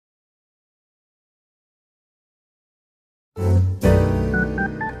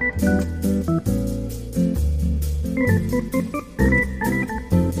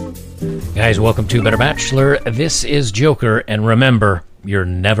Guys, welcome to Better Bachelor. This is Joker, and remember, you're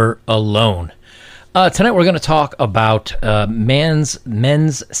never alone. Tonight we're going to talk about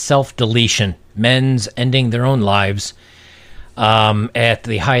men's self-deletion, men's ending their own lives at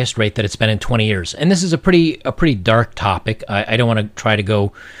the highest rate that it's been in 20 years. And this is a pretty dark topic. I don't want to try to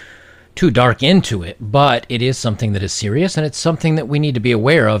go too dark into it, but it is something that is serious, and it's something that we need to be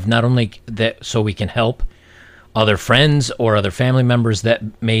aware of, not only that so we can help other friends or other family members that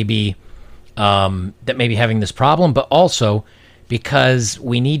may be having this problem, but also because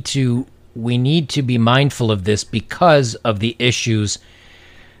we need to be mindful of this because of the issues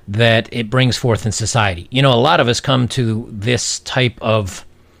that it brings forth in society. You know, a lot of us come to this type of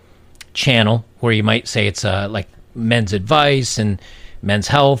channel where you might say it's like men's advice and men's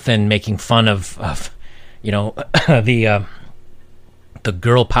health and making fun of you know, the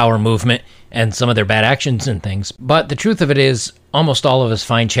girl power movement and some of their bad actions and things. But the truth of it is, almost all of us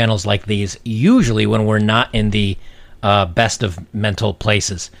find channels like these usually when we're not in the best of mental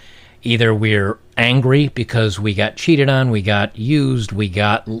places. Either we're angry because we got cheated on, we got used, we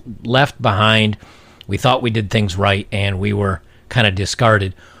got left behind, we thought we did things right, and we were kind of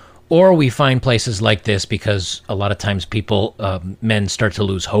discarded. Or we find places like this because a lot of times men start to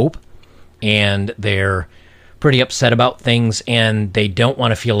lose hope, and they're pretty upset about things, and they don't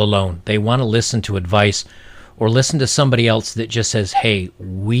want to feel alone. They want to listen to advice or listen to somebody else that just says, hey,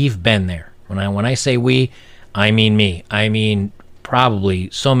 we've been there. When I say we, I mean me. I mean probably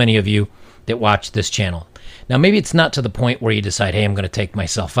so many of you that watch this channel. Now, maybe it's not to the point where you decide, hey, I'm going to take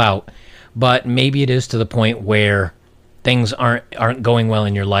myself out, but maybe it is to the point where things aren't going well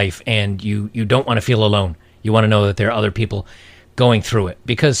in your life, and you don't want to feel alone. You want to know that there are other people going through it,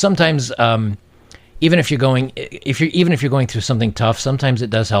 because sometimes even if you're going through something tough, sometimes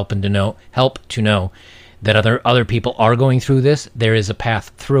it does help to know that other people are going through this. There is a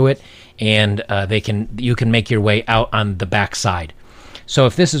path through it, and you can make your way out on the backside. So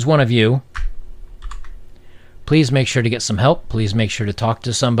if this is one of you, please make sure to get some help. Please make sure to talk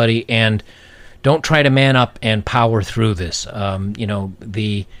to somebody, and don't try to man up and power through this. You know,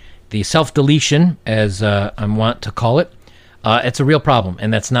 the self-deletion, as I want to call it, it's a real problem,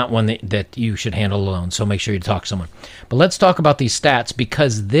 and that's not one that you should handle alone, so make sure you talk to someone. But let's talk about these stats,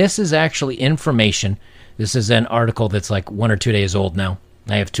 because this is actually information. This is an article that's like 1 or 2 days old now.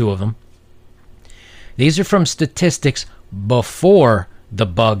 I have 2 of them. These are from statistics before the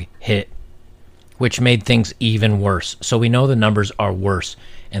bug hit, which made things even worse. So we know the numbers are worse,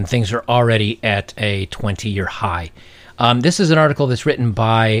 and things are already at a 20-year high. This is an article that's written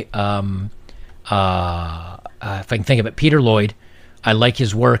by... if I can think of it, Peter Lloyd. I like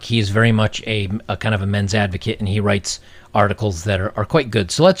his work. He is very much a kind of a men's advocate, and he writes articles that are quite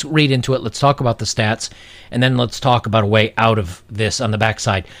good. So let's read into it. Let's talk about the stats, and then let's talk about a way out of this on the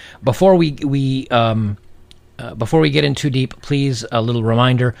backside. Before we get in too deep, please, a little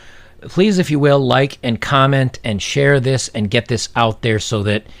reminder. Please, if you will, like and comment and share this and get this out there so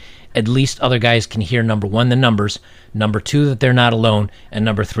that at least other guys can hear, number 1, the numbers, number 2, that they're not alone, and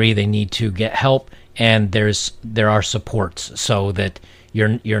number 3, they need to get help. And there are supports so that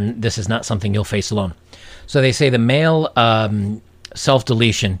this is not something you'll face alone. So they say the male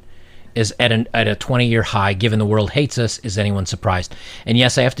self-deletion is at a 20-year high. Given the world hates us, is anyone surprised? And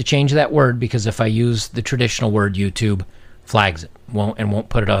yes, I have to change that word, because if I use the traditional word, YouTube flags it, won't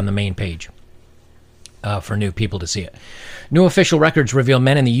put it on the main page for new people to see it. New official records reveal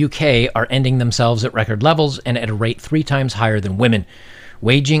men in the UK are ending themselves at record levels and at a rate 3 times higher than women.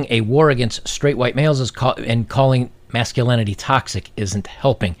 Waging a war against straight white males and calling masculinity toxic isn't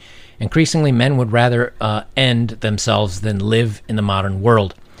helping. Increasingly, men would rather end themselves than live in the modern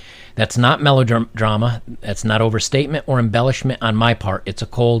world. That's not melodrama. That's not overstatement or embellishment on my part. It's a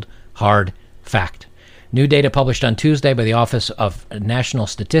cold, hard fact. New data published on Tuesday by the Office of National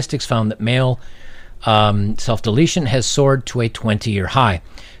Statistics found that male self-deletion has soared to a 20-year high.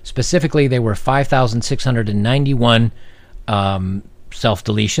 Specifically, there were 5,691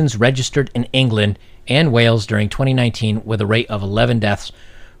 self-deletions registered in England and Wales during 2019, with a rate of 11 deaths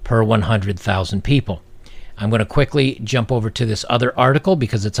per 100,000 people. I'm going to quickly jump over to this other article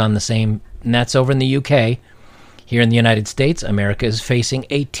because it's on the same, and that's over in the UK. Here in the United States, America is facing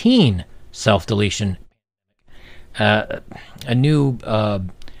a teen self-deletion, a new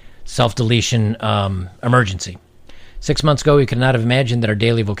self-deletion emergency. 6 months ago, we could not have imagined that our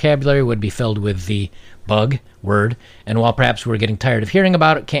daily vocabulary would be filled with the bug word, and while perhaps we're getting tired of hearing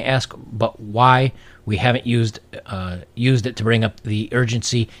about it, can't ask but why we haven't used it to bring up the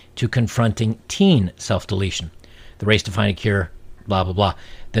urgency to confronting teen self-deletion. the race to find a cure, blah, blah, blah.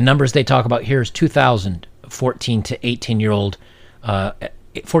 The numbers they talk about here is 2,000 14 to 18-year-old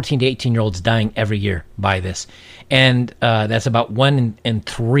 14 to 18-year-olds dying every year by this. And that's about 1 in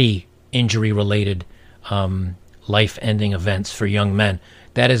 3 injury-related life-ending events for young men.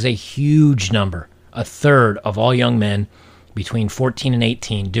 That is a huge number. A third of all young men between 14 and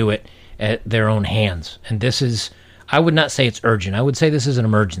 18 do it at their own hands. And this is, I would not say it's urgent. I would say this is an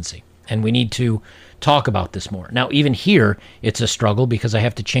emergency. And we need to talk about this more. Now, even here, it's a struggle because I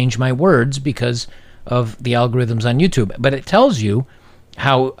have to change my words because of the algorithms on YouTube. But it tells you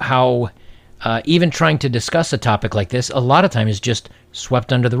how even trying to discuss a topic like this, a lot of time is just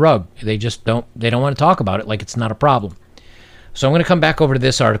swept under the rug. They don't want to talk about it like it's not a problem. So I'm going to come back over to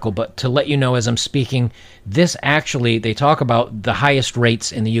this article, but to let you know as I'm speaking, this actually, they talk about the highest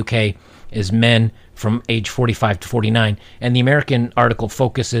rates in the UK is men from age 45 to 49, and the American article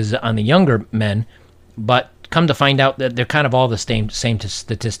focuses on the younger men, but come to find out that they're kind of all the same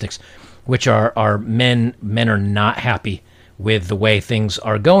statistics, which are men are not happy with the way things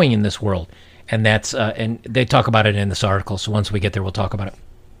are going in this world. And that's and they talk about it in this article, so once we get there, we'll talk about it.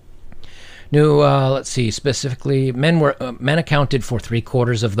 Let's see, specifically, men accounted for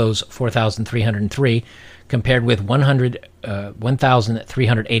 3/4 of those 4,303, compared with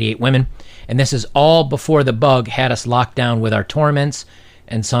 1,388 women. And this is all before the bug had us locked down with our torments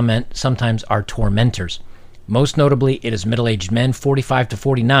and sometimes our tormentors. Most notably, it is middle-aged men, 45 to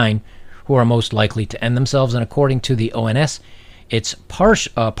 49, who are most likely to end themselves. And according to the ONS, it's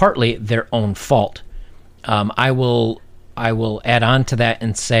partly their own fault. I will add on to that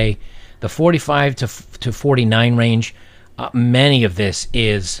and say the 45 to 49 range, many of this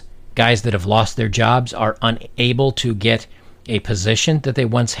is guys that have lost their jobs, are unable to get a position that they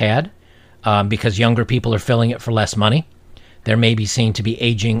once had because younger people are filling it for less money. They're maybe seen to be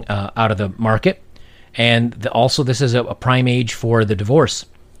aging out of the market. And also this is a prime age for the divorce.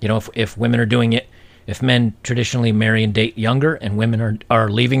 You know, if women are doing it, if men traditionally marry and date younger and women are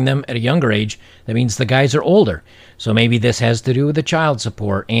leaving them at a younger age, that means the guys are older. So maybe this has to do with the child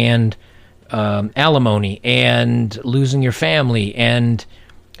support and alimony and losing your family and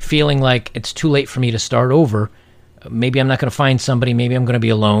feeling like it's too late for me to start over. Maybe I'm not going to find somebody. Maybe I'm going to be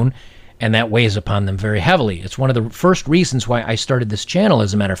alone. And that weighs upon them very heavily. It's one of the first reasons why I started this channel,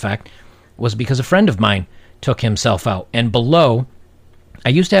 as a matter of fact, was because a friend of mine took himself out. And below, I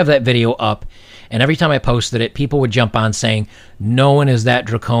used to have that video up, and every time I posted it, people would jump on saying, no one is that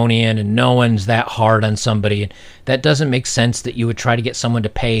draconian and no one's that hard on somebody. And that doesn't make sense that you would try to get someone to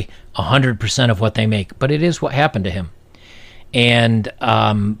pay 100% of what they make. But it is what happened to him. And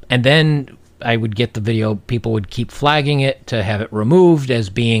then I would get the video, people would keep flagging it to have it removed as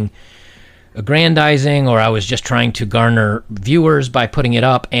being aggrandizing, or I was just trying to garner viewers by putting it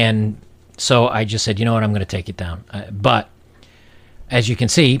up. And so I just said, you know what, I'm going to take it down. But as you can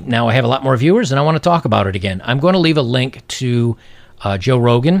see, now I have a lot more viewers, and I want to talk about it again. I'm going to leave a link to Joe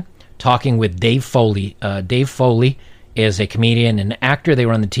Rogan talking with Dave Foley. Dave Foley is a comedian and actor. They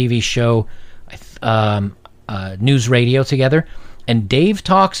were on the TV show News Radio together. And Dave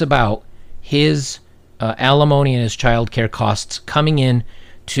talks about his alimony and his child care costs coming in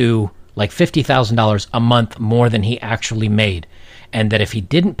to like $50,000 a month more than he actually made. And that if he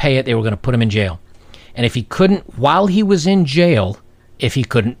didn't pay it, they were going to put him in jail. And if he couldn't, while he was in jail, if he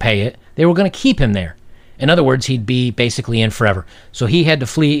couldn't pay it, they were going to keep him there. In other words, he'd be basically in forever. So he had to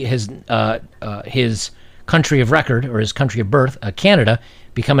flee his country of record, or his country of birth, Canada,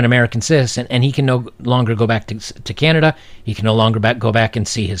 become an American citizen, and he can no longer go back to Canada. He can no longer go back and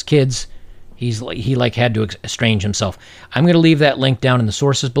see his kids. He had to estrange himself. I'm going to leave that link down in the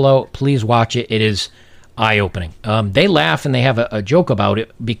sources below. Please watch it. It is eye-opening. They laugh and they have a joke about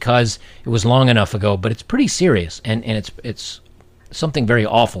it because it was long enough ago, but it's pretty serious, and it's something very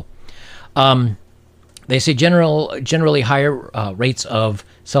awful. They say generally higher rates of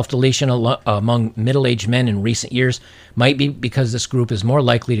self-deletion among middle-aged men in recent years might be because this group is more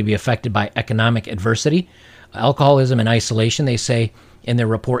likely to be affected by economic adversity, alcoholism, and isolation. They say in their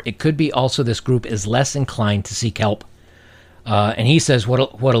report it could be also this group is less inclined to seek help. And he says what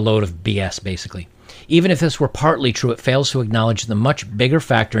a load of BS, basically. Even if this were partly true, it fails to acknowledge the much bigger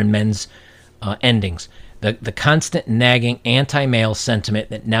factor in men's endings. The constant nagging anti-male sentiment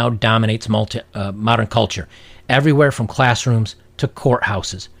that now dominates modern culture, everywhere from classrooms to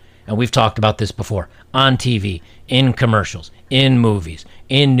courthouses. And we've talked about this before, on TV, in commercials, in movies,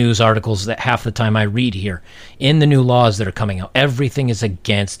 in news articles that half the time I read here, in the new laws that are coming out. Everything is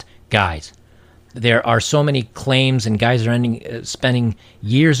against guys. There are so many claims, and guys are spending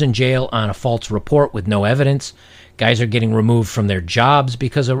years in jail on a false report with no evidence. Guys are getting removed from their jobs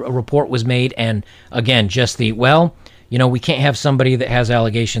because a report was made. And again, just we can't have somebody that has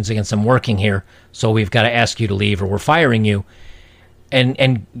allegations against them working here, so we've got to ask you to leave or we're firing you.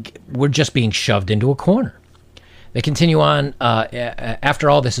 And we're just being shoved into a corner. They continue on. After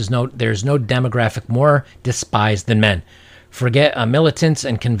all, there's no demographic more despised than men. Forget militants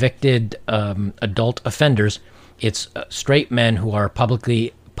and convicted adult offenders. It's straight men who are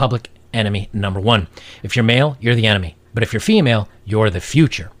public enemy number one. If you're male, you're the enemy. But if you're female, you're the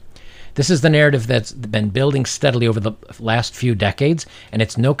future. This is the narrative that's been building steadily over the last few decades, and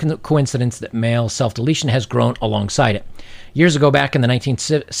it's no coincidence that male self-deletion has grown alongside it. Years ago, back in the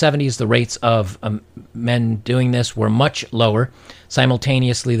 1970s, the rates of men doing this were much lower.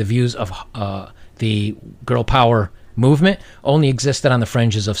 Simultaneously, the views of the girl power movement only existed on the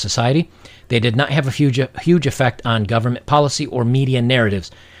fringes of society. They did not have a huge effect on government policy or media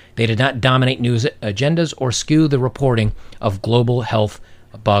narratives. They did not dominate news agendas or skew the reporting of global health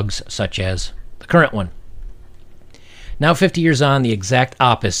bugs such as the current one. Now, 50 years on, the exact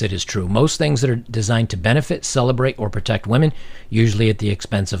opposite is true. Most things that are designed to benefit, celebrate, or protect women, usually at the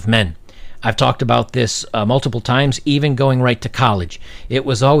expense of men. I've talked about this multiple times, even going right to college. It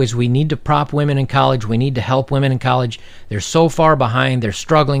was always, we need to prop women in college. We need to help women in college. They're so far behind. They're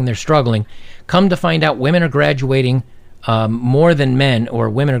struggling. Come to find out, women are graduating more than men,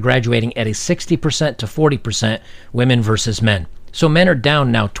 or women are graduating at a 60% to 40% women versus men. So men are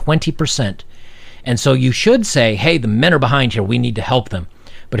down now 20%. And so you should say, hey, the men are behind here. We need to help them.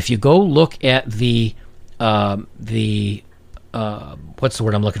 But if you go look at the what's the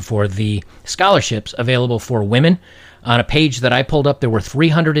word I'm looking for? The scholarships available for women on a page that I pulled up, there were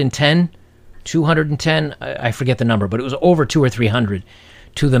 210, I forget the number, but it was over 200 or 300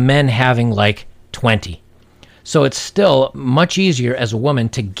 to the men having like 20. So it's still much easier as a woman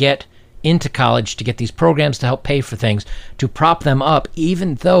to get into college, to get these programs to help pay for things, to prop them up,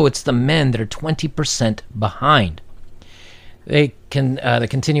 even though it's the men that are 20% behind. They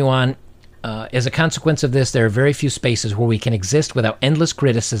continue on. As a consequence of this, there are very few spaces where we can exist without endless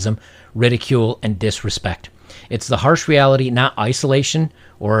criticism, ridicule, and disrespect. It's the harsh reality, not isolation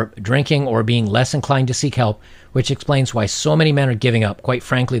or drinking or being less inclined to seek help, which explains why so many men are giving up. Quite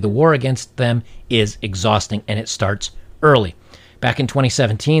frankly, the war against them is exhausting, and it starts early. Back in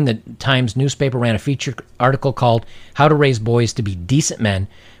 2017, the Times newspaper ran a feature article called How to Raise Boys to Be Decent Men,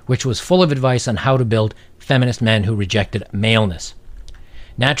 which was full of advice on how to build feminist men who rejected maleness.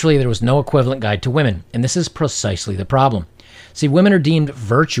 Naturally, there was no equivalent guide to women, and this is precisely the problem. See, women are deemed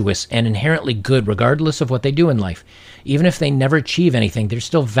virtuous and inherently good regardless of what they do in life. Even if they never achieve anything, they're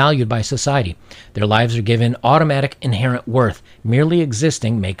still valued by society. Their lives are given automatic inherent worth. Merely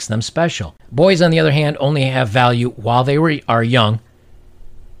existing makes them special. Boys, on the other hand, only have value while they are young.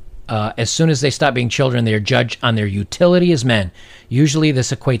 As soon as they stop being children, they are judged on their utility as men. Usually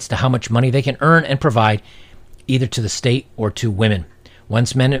this equates to how much money they can earn and provide, either to the state or to women.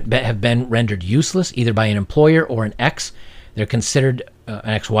 Once men have been rendered useless, either by an employer or an ex, they're considered an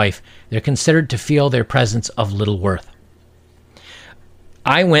ex-wife. They're considered to feel their presence of little worth.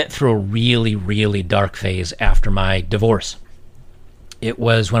 I went through a really, really dark phase after my divorce. It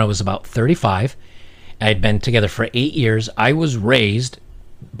was when I was about 35. I had been together for 8 years. I was raised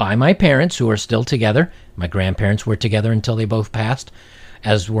by my parents, who are still together. My grandparents were together until they both passed,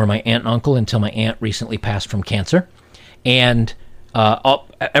 as were my aunt and uncle until my aunt recently passed from cancer. And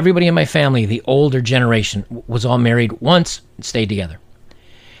everybody in my family, the older generation, was all married once and stayed together.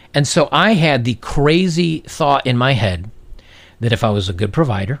 And so I had the crazy thought in my head that if I was a good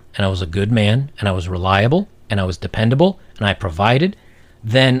provider, and I was a good man, and I was reliable, and I was dependable, and I provided,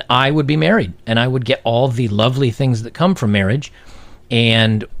 then I would be married, and I would get all the lovely things that come from marriage,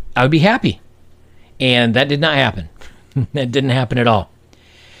 and I would be happy. And that did not happen. That didn't happen at all.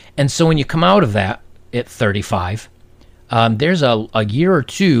 And so when you come out of that at 35, there's a year or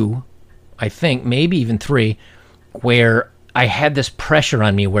two, I think, maybe even 3, where I had this pressure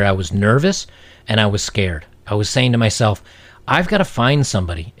on me where I was nervous and I was scared. I was saying to myself, I've got to find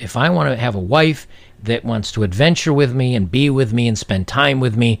somebody. If I want to have a wife that wants to adventure with me and be with me and spend time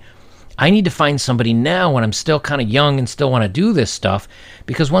with me, I need to find somebody now when I'm still kind of young and still want to do this stuff,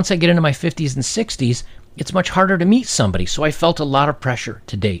 because once I get into my 50s and 60s, it's much harder to meet somebody. So I felt a lot of pressure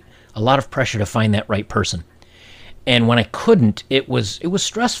to date, a lot of pressure to find that right person. And when I couldn't, it was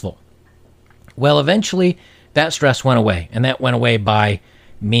stressful. Well, eventually that stress went away, and that went away by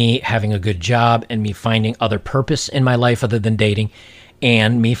me having a good job and me finding other purpose in my life other than dating,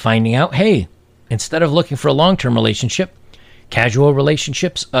 and me finding out, hey, instead of looking for a long-term relationship, casual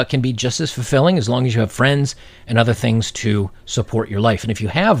relationships can be just as fulfilling as long as you have friends and other things to support your life. And if you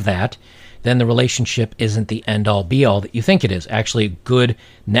have that, then the relationship isn't the end-all be-all that you think it is. Actually, a good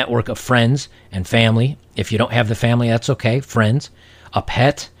network of friends and family. If you don't have the family, that's okay. Friends, a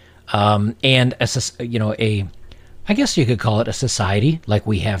pet, and I guess you could call it a society like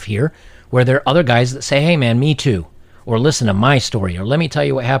we have here, where there are other guys that say, hey man, me too, or listen to my story, or let me tell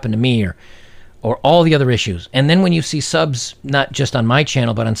you what happened to me, or all the other issues. And then when you see subs, not just on my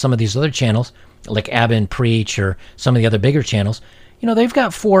channel, but on some of these other channels, like Abba and Preach, or some of the other bigger channels, they've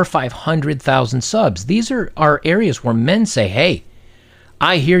got 400,000 or 500,000 subs. These are areas where men say, hey,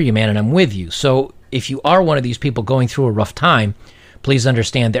 I hear you, man, and I'm with you. So if you are one of these people going through a rough time, please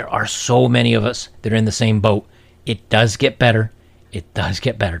understand there are so many of us that are in the same boat. It does get better. It does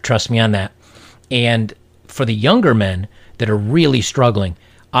get better. Trust me on that. And for the younger men that are really struggling,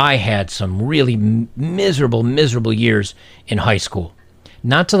 I had some really miserable years in high school.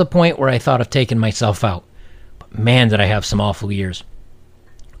 Not to the point where I thought of taking myself out, but man, did I have some awful years.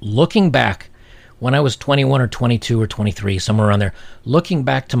 Looking back, when I was 21 or 22 or 23, somewhere around there, looking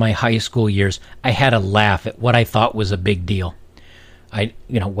back to my high school years, I had a laugh at what I thought was a big deal.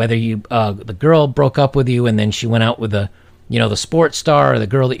 Whether the girl broke up with you and then she went out with the sports star, or the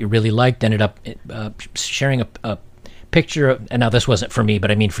girl that you really liked ended up sharing a picture of, and now this wasn't for me,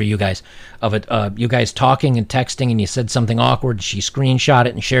 but I mean for you guys, of it, you guys talking and texting, and you said something awkward, she screenshot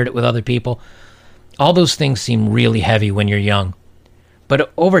it and shared it with other people. All those things seem really heavy when you're young.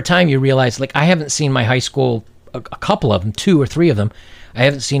 But over time you realize, like, I haven't seen my high school, a couple of them, 2 or 3 of them, I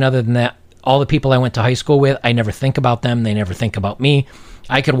haven't seen other than that. All the people I went to high school with, I never think about them. They never think about me.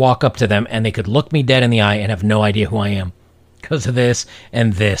 I could walk up to them and they could look me dead in the eye and have no idea who I am because of this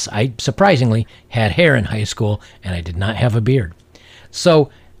and this. I surprisingly had hair in high school and I did not have a beard. So,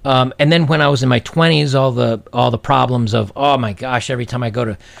 and then when I was in my 20s, all the problems of, oh my gosh, every time I go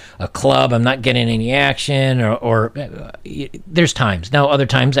to a club, I'm not getting any action, or there's times. Now, other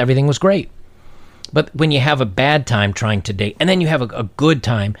times, everything was great. But when you have a bad time trying to date, and then you have a good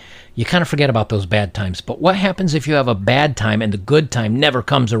time, you kind of forget about those bad times. But what happens if you have a bad time and the good time never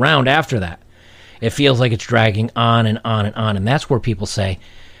comes around after that? It feels like it's dragging on and on and on. And that's where people say,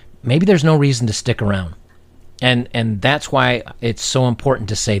 maybe there's no reason to stick around. And that's why it's so important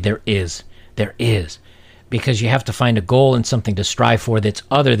to say there is. There is. Because you have to find a goal and something to strive for that's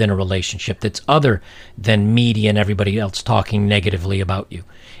other than a relationship, that's other than media and everybody else talking negatively about you.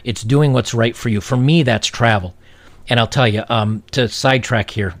 It's doing what's right for you. For me, that's travel. And I'll tell you, to sidetrack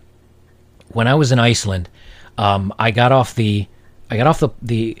here, when I was in Iceland, I got off at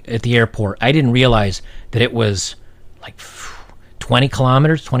the airport. I didn't realize that it was like 20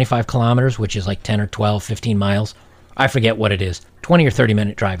 kilometers, 25 kilometers, which is like 10 or 12, 15 miles. I forget what it is. 20 or 30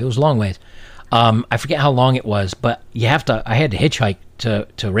 minute drive. It was a long ways. I forget how long it was, but I had to hitchhike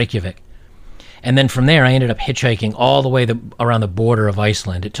to Reykjavik. And then from there, I ended up hitchhiking all the way around the border of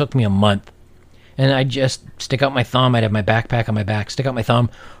Iceland. It took me a month. And I'd just stick out my thumb. I'd have my backpack on my back, stick out my thumb,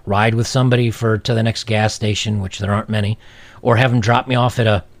 ride with somebody to the next gas station, which there aren't many, or have them drop me off at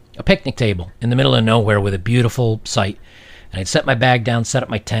a picnic table in the middle of nowhere with a beautiful sight. And I'd set my bag down, set up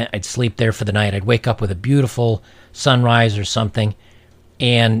my tent. I'd sleep there for the night. I'd wake up with a beautiful sunrise or something.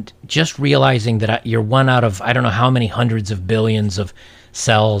 And just realizing that you're one out of, I don't know how many hundreds of billions of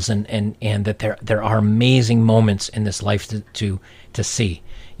cells, and that there are amazing moments in this life to see.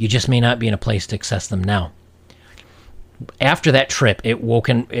 You just may not be in a place to access them now. After that trip,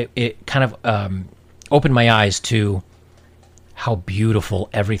 it kind of opened my eyes to how beautiful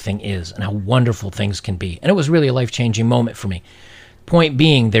everything is and how wonderful things can be. And it was really a life-changing moment for me. Point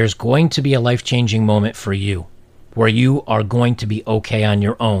being, there's going to be a life-changing moment for you where you are going to be okay on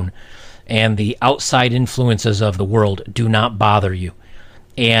your own, and the outside influences of the world do not bother you.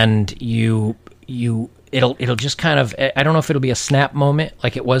 And it'll just kind of, I don't know if it'll be a snap moment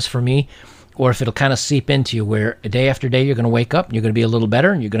like it was for me, or if it'll kind of seep into you where day after day you're going to wake up and you're going to be a little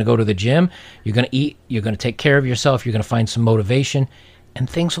better, and you're going to go to the gym, you're going to eat, you're going to take care of yourself, you're going to find some motivation, and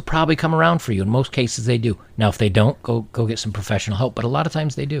things will probably come around for you. In most cases they do. Now if they don't, go get some professional help, but a lot of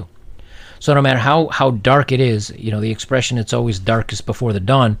times they do. So no matter how dark it is, the expression, it's always darkest before the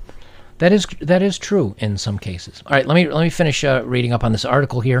dawn, that is true in some cases. All right, let me finish reading up on this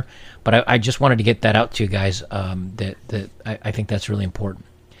article here, but I just wanted to get that out to you guys, that I think that's really important.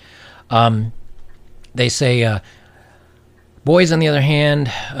 They say, boys, on the other hand,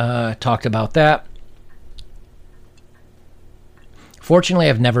 talked about that. Fortunately,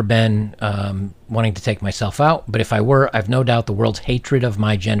 I've never been wanting to take myself out, but if I were, I've no doubt the world's hatred of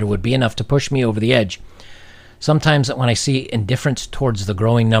my gender would be enough to push me over the edge. Sometimes when I see indifference towards the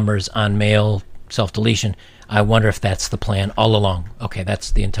growing numbers on male self-deletion, I wonder if that's the plan all along. Okay,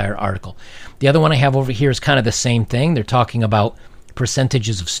 that's the entire article. The other one I have over here is kind of the same thing. They're talking about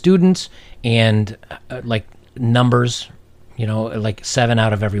percentages of students and like numbers, like 7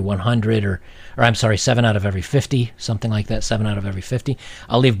 out of every 100 or I'm sorry, 7 out of every 50, something like that, 7 out of every 50.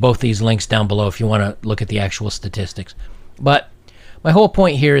 I'll leave both these links down below if you want to look at the actual statistics. But my whole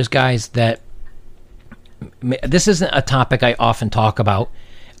point here is, guys, that this isn't a topic I often talk about.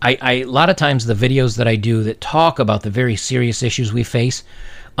 A lot of times the videos that I do that talk about the very serious issues we face,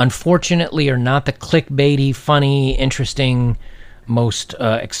 unfortunately, are not the clickbaity, funny, interesting, most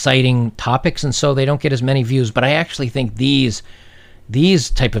exciting topics, and so they don't get as many views. But I actually think these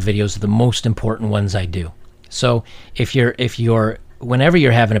type of videos are the most important ones I do. So if you're whenever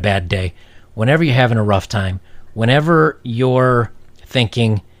you're having a bad day, whenever you're having a rough time, whenever you're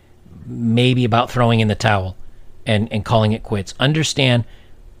thinking maybe about throwing in the towel and calling it quits, understand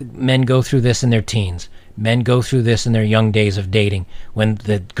men go through this in their teens. Men go through this in their young days of dating, when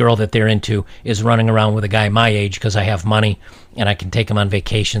the girl that they're into is running around with a guy my age because I have money and I can take him on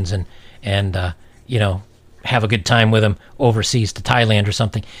vacations and have a good time with him overseas to Thailand or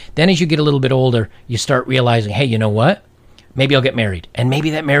something. Then as you get a little bit older, you start realizing, hey, you know what? Maybe I'll get married. And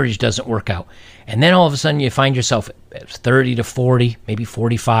maybe that marriage doesn't work out. And then all of a sudden you find yourself at 30 to 40, maybe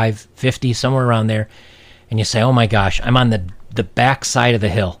 45, 50, somewhere around there. And you say, oh my gosh, I'm on the back side of the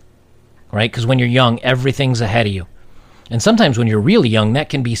hill, right? Because when you're young, everything's ahead of you. And sometimes when you're really young, that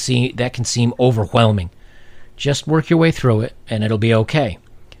can seem overwhelming. Just work your way through it and it'll be okay.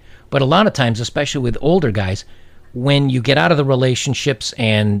 But a lot of times, especially with older guys, when you get out of the relationships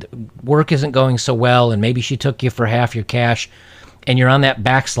and work isn't going so well and maybe she took you for half your cash and you're on that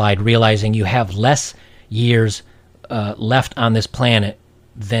backslide realizing you have less years left on this planet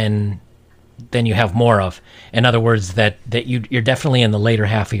than you have more of. In other words, that you're definitely in the later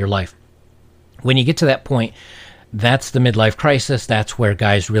half of your life. When you get to that point, that's the midlife crisis. That's where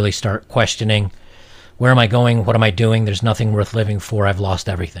guys really start questioning, where am I going? What am I doing? There's nothing worth living for. I've lost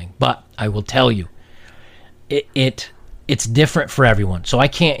everything. But I will tell you, it's different for everyone. So I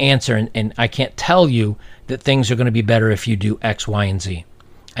can't answer and I can't tell you that things are going to be better if you do X, Y, and Z.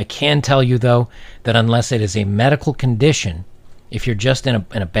 I can tell you, though, that unless it is a medical condition, if you're just in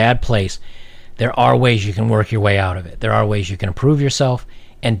a bad place, there are ways you can work your way out of it. There are ways you can improve yourself,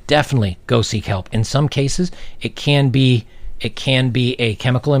 and definitely go seek help. In some cases, it can be a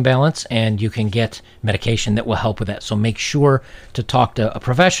chemical imbalance, and you can get medication that will help with that. So make sure to talk to a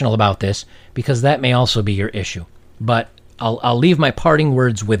professional about this, because that may also be your issue. But I'll leave my parting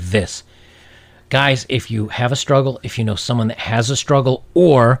words with this. Guys, if you have a struggle, if you know someone that has a struggle,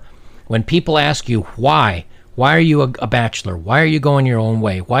 or when people ask you why are you a bachelor? Why are you going your own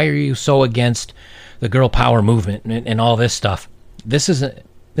way? Why are you so against the girl power movement and all this stuff? This is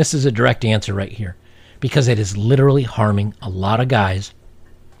a direct answer right here, because it is literally harming a lot of guys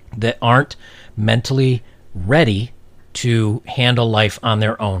that aren't mentally ready to handle life on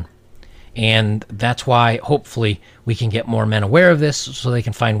their own. And that's why hopefully we can get more men aware of this so they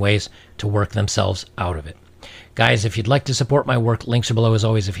can find ways to work themselves out of it. Guys, if you'd like to support my work, links are below as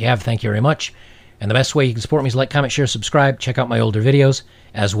always. If you have, thank you very much. And the best way you can support me is like, comment, share, subscribe. Check out my older videos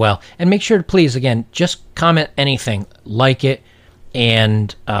as well. And make sure to please, again, just comment anything, like it,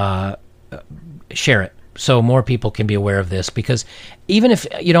 and share it so more people can be aware of this. Because even if,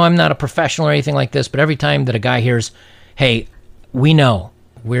 I'm not a professional or anything like this, but every time that a guy hears, hey, we know,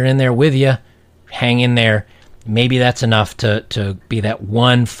 we're in there with you, hang in there, maybe that's enough to be that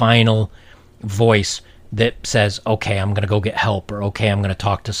one final voice that says, okay, I'm going to go get help, or okay, I'm going to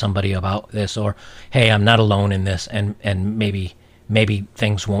talk to somebody about this, or hey, I'm not alone in this, and maybe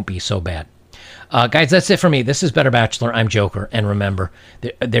things won't be so bad. Guys, that's it for me. This is Better Bachelor. I'm Joker, and remember,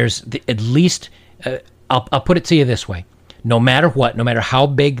 there's at least, I'll put it to you this way. No matter what, no matter how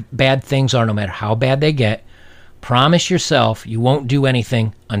bad things are, no matter how bad they get, promise yourself you won't do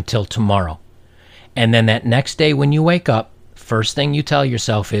anything until tomorrow. And then that next day when you wake up, first thing you tell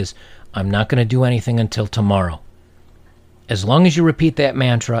yourself is, I'm not going to do anything until tomorrow. As long as you repeat that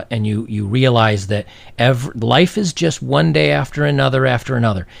mantra and you realize that life is just one day after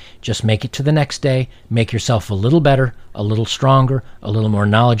another, just make it to the next day, make yourself a little better, a little stronger, a little more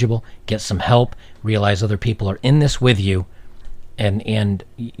knowledgeable, get some help, realize other people are in this with you, and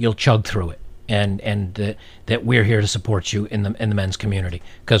you'll chug through it. And that we're here to support you in the men's community,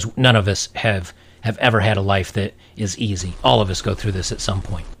 because none of us have ever had a life that is easy. All of us go through this at some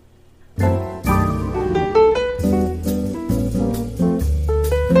point.